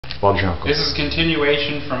This is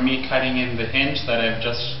continuation from me cutting in the hinge that I've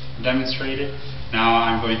just demonstrated. Now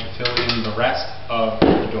I'm going to fill in the rest of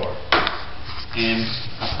the door in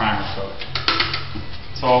a primer coat.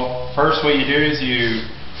 So first what you do is you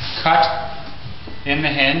cut in the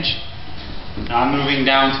hinge. Now I'm moving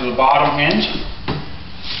down to the bottom hinge.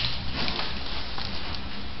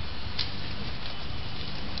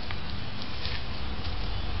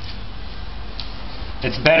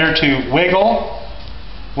 It's better to wiggle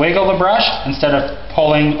the brush instead of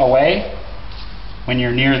pulling away when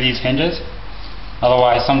you're near these hinges.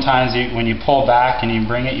 Otherwise, sometimes when you pull back and you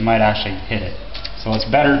bring it, you might actually hit it. So it's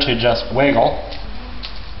better to just wiggle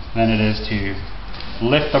than it is to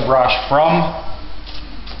lift the brush from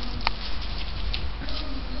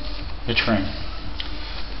the trim.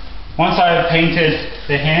 Once I've painted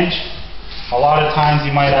the hinge, a lot of times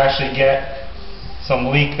you might actually get some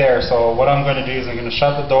leak there. So what I'm going to do is I'm going to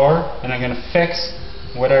shut the door and I'm going to fix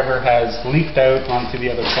whatever has leaked out onto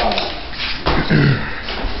the other side.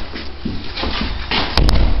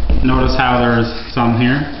 Notice how there's some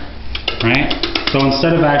here, right? So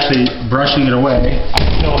instead of actually brushing it away,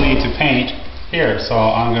 I still need to paint here. So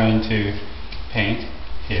I'm going to paint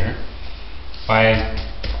here.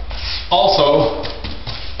 Also,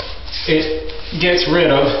 it gets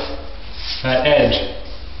rid of that edge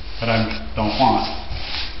that I don't want.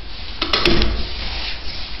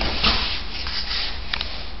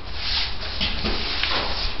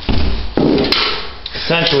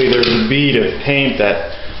 Essentially, there's a bead of paint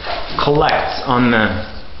that collects on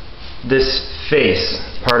this face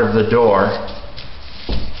part of the door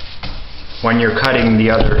when you're cutting the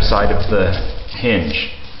other side of the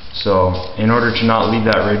hinge. So in order to not leave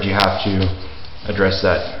that ridge, you have to address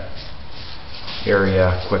that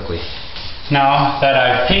area quickly. Now that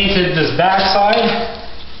I've painted this back side,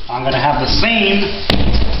 I'm going to have the same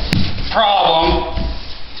problem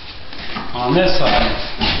on this side.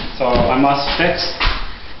 So I must fix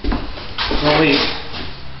the leak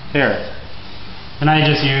here. And I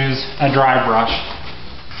just use a dry brush.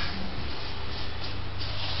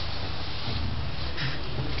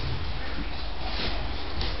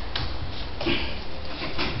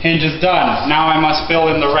 Hinge is done. Now I must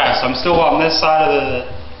fill in the rest. I'm still on this side of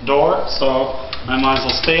the door, so I might as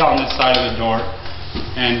well stay on this side of the door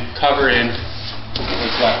and cover in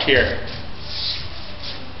what's left here.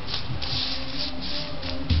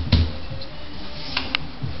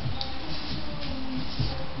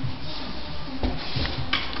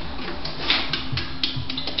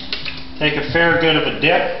 Take a fair good of a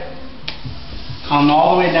dip, come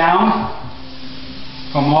all the way down,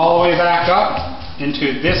 come all the way back up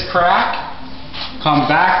into this crack, come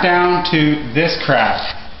back down to this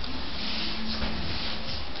crack.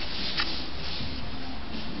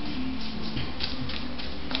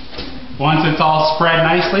 Once it's all spread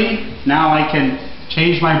nicely, now I can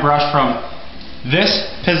change my brush from this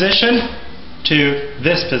position to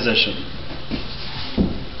this position.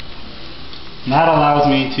 And that allows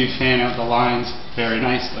me to fan out the lines very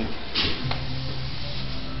nicely.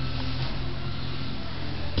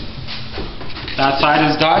 That side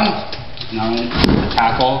is done. Now I'm going to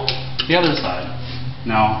tackle the other side.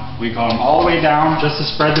 Now we come all the way down just to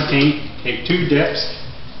spread the paint. Take 2 dips,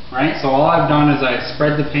 right? So all I've done is I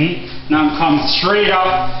spread the paint. Now I'm coming straight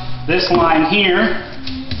up this line here.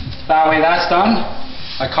 That way that's done.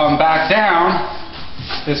 I come back down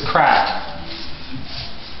this crack.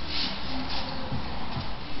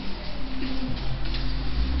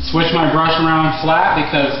 Switch my brush around flat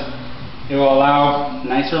because it will allow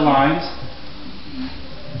nicer lines.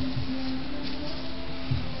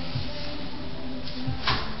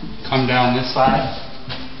 Come down this side.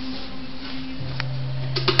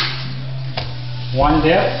 1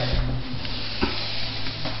 dip.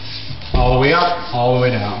 All the way up, all the way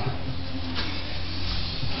down.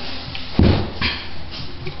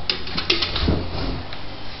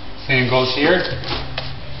 Same goes here.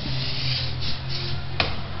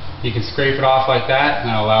 You can scrape it off like that, and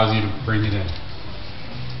that allows you to bring it in.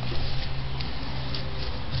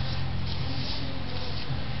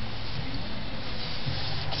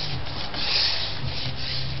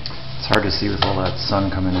 It's hard to see with all that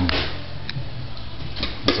sun coming in.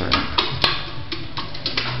 That's all right.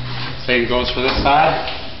 Same goes for this side,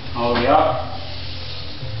 all the way up,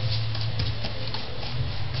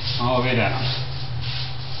 all the way down.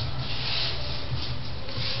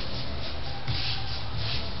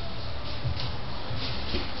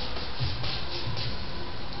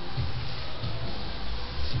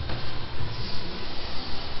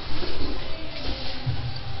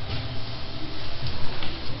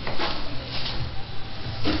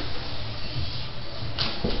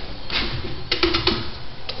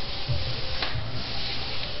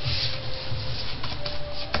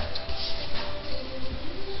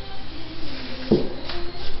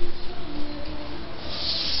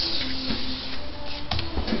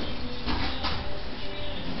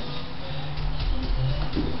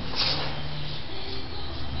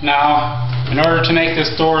 Now, in order to make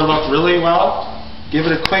this door look really well, give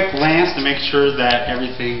it a quick glance to make sure that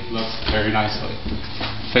everything looks very nicely.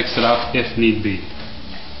 Fix it up if need be.